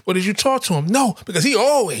da-da-da-da-da-da. Well, did you talk to him? No, because he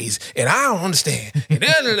always, and I don't understand.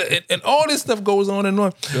 And all this stuff goes on and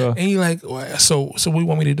on. Yeah. And you're like, well, so what do you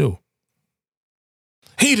want me to do?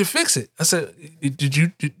 He need to fix it. I said, did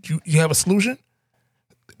you have a solution?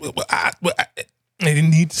 Well, they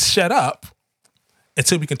need to shut up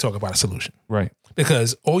until we can talk about a solution. Right.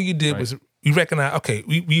 Because all you did was we recognize, okay,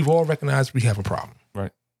 we've all recognized we have a problem.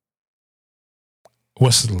 Right.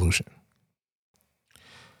 What's the solution?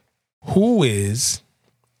 Who is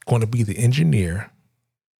going to be the engineer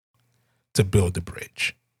to build the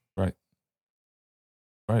bridge? Right.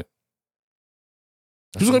 Right.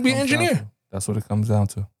 Who's going to be an engineer? That's what it comes down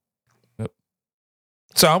to. Yep.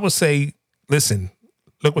 So I would say, listen,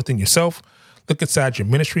 look within yourself, look inside your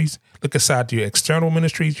ministries, look inside your external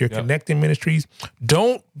ministries, your connecting ministries.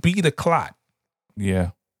 Don't be the clot. Yeah.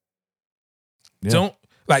 Don't,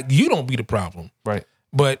 like, you don't be the problem. Right.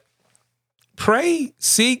 But pray,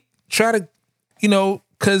 seek, try to, you know,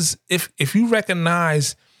 because if you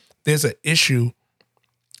recognize there's an issue,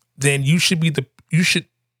 then you should be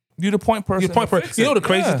you're the point person. You're the point person. You know, the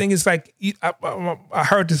crazy thing is, like, I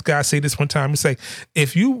heard this guy say this one time. It's like,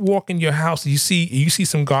 if you walk in your house and you see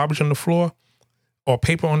some garbage on the floor or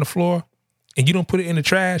paper on the floor and you don't put it in the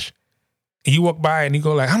trash and you walk by and you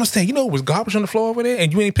go like, I understand, you know, it was garbage on the floor over there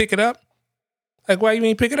and you ain't pick it up. Like, why you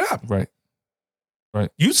ain't pick it up? Right.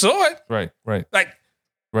 Right. You saw it. Right. Right. Like,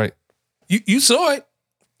 right. You saw it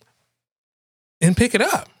and pick it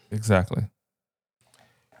up. Exactly.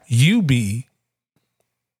 You be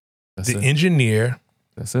That's the it. engineer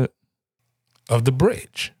That's it. of the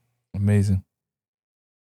bridge. Amazing.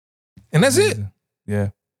 And that's it.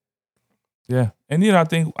 Yeah. Yeah. And, you know, I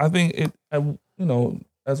think it, you know,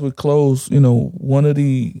 as we close, you know, one of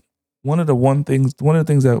the things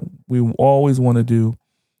that we always want to do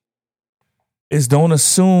is don't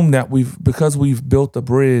assume that because we've built a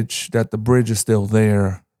bridge, that the bridge is still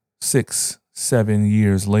there 6-7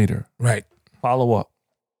 years later. Right. Follow up.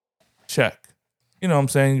 Check. You know what I'm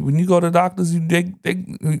saying? When you go to doctors, you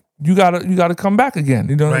gotta come back again.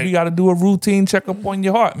 You know, you gotta do a routine checkup on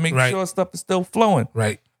your heart, make sure stuff is still flowing.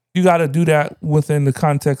 Right. You gotta do that within the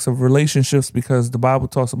context of relationships, because the Bible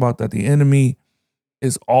talks about that the enemy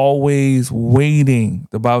is always waiting.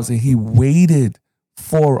 The Bible says he waited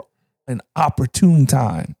for an opportune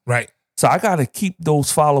time. Right. So I gotta keep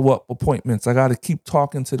those follow-up appointments. I gotta keep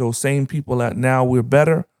talking to those same people that now we're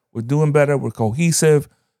better, we're doing better, we're cohesive.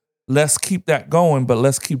 Let's keep that going, but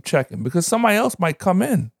let's keep checking, because somebody else might come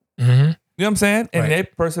in. Mm-hmm. You know what I'm saying? And Right.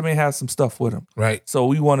 that person may have some stuff with them. Right. So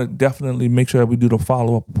we want to definitely make sure that we do the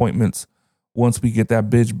follow-up appointments once we get that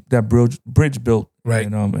bridge built, Right.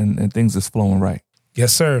 and things is flowing right.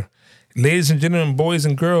 Yes, sir. Ladies and gentlemen, boys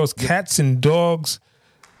and girls, cats and dogs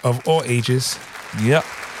of all ages, Yep.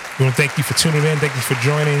 we want to thank you for tuning in. Thank you for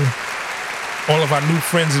joining All of our new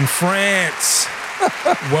friends in France.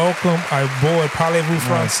 Welcome aboard. Parlez-vous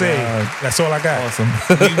français? That's all I got. Awesome.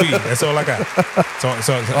 Oui, oui. That's all I got.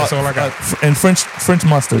 That's all I got. And French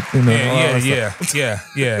mustard. You know,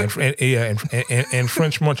 and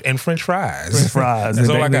French munch and French fries. French fries. That's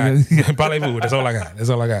all I got. Parlez-vous. That's all I got. That's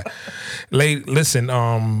all I got. Listen,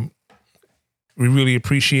 we really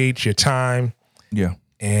appreciate your time. Yeah.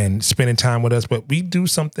 And spending time with us, but we do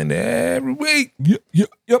something every week.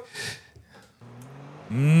 Yep.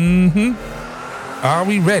 Are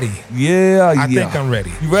we ready? Yeah, I think I'm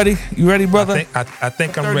ready. You ready? You ready, brother? I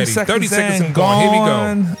think I'm ready. 30 seconds and gone. Here we go.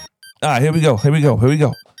 All right, here we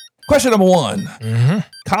go. Question number 1.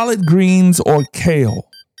 Collard greens or kale?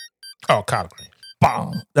 Oh, collard greens.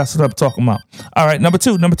 Bang. That's what I'm talking about. All right, number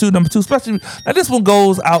two. Especially now, this one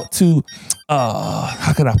goes out to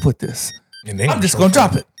how can I put this? I'm just gonna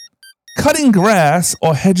drop it. Cutting grass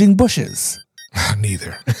or hedging bushes?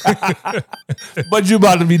 Neither. But you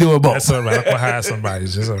about to be doing both. That's all right. I'm gonna hire somebody.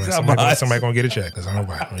 It's just all right. Somebody gonna get a check. That's all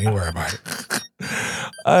right. Don't even worry about it.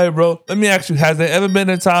 All right, bro. Let me ask you: has there ever been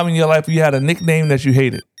a time in your life where you had a nickname that you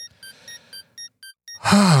hated?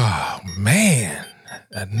 Oh man,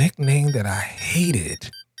 a nickname that I hated.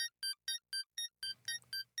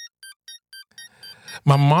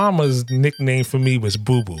 My mama's nickname for me was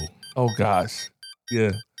Boo Boo. Oh gosh,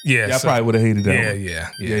 yeah. Yeah, I probably would have hated that one. Yeah.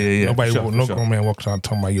 Nobody, no grown man walks around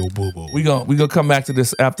talking about yo Boo Boo. We gonna come back to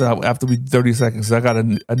this after we 30 seconds. I got a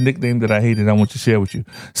nickname that I hated. I want to share with you.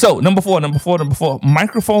 So number four.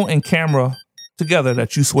 Microphone and camera together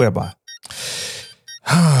that you swear by.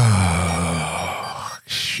 Oh,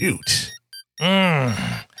 shoot.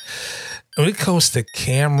 When it comes to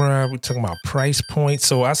camera, we're talking about price point.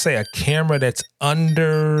 So I say a camera that's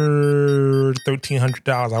under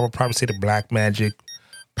 $1,300. I would probably say the Blackmagic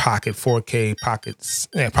Pocket 4K, Pocket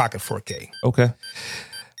 4K. Okay.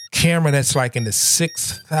 Camera that's like in the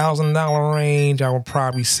 $6,000 range, I would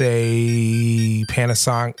probably say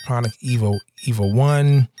Panasonic Evo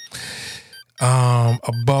 1.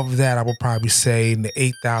 Above that, I would probably say in the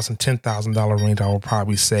 $8,000, $10,000 range, I would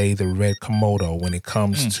probably say the Red Komodo. When it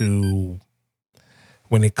comes to,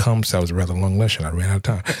 that was a rather long lesson. I ran out of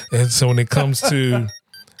time. And so when it comes to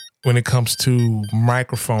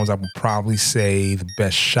microphones, I would probably say the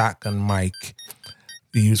best shotgun mic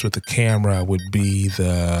to use with the camera would be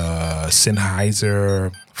the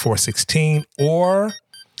Sennheiser 416 or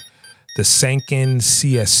the Sanken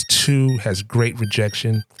CS2 has great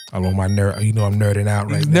rejection. Although I'm nerding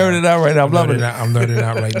out right now. Nerding out right now. I'm loving it. I'm nerding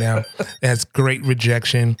out right now. It has great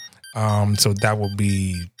rejection. So that would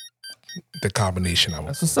be the combination.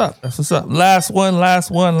 That's what's up. Last one.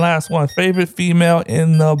 Favorite female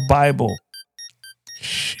in the Bible?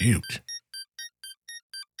 Shoot.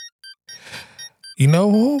 You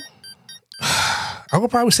know who? I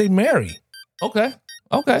would probably say Mary. Okay.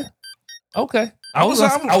 I was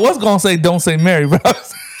gonna say don't say Mary,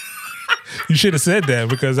 but you should have said that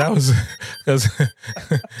because that was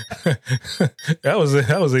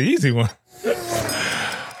an easy one.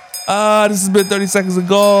 This has been 30 Seconds of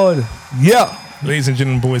God. Yeah. Ladies and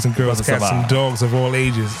gentlemen, boys and girls, cats and dogs of all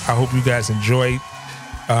ages, I hope you guys enjoyed.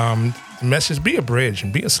 The message: be a bridge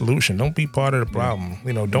and be a solution. Don't be part of the problem.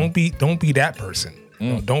 You know, don't be that person.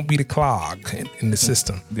 You know, don't be the clog in the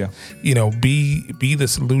system. Yeah. You know, be the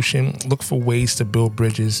solution. Look for ways to build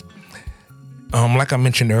bridges. Like I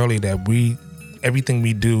mentioned earlier, that everything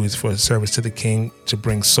we do is for service to the King, to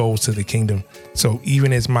bring souls to the kingdom. So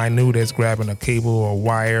even as minute as grabbing a cable or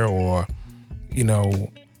wire, or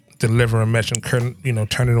deliver a mesh and turn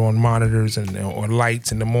it on monitors or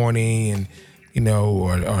lights in the morning, and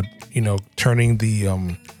or turning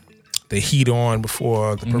the heat on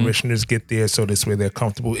before the parishioners get there, so this way they're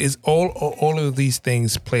comfortable. Is all of these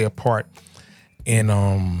things play a part in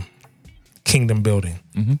kingdom building.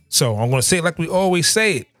 So I'm going to say it like we always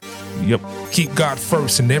say it. Yep. Keep God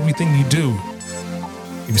first in everything you do.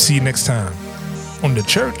 We'll see you next time on the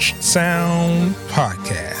Church Sound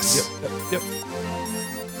Podcast. Yep.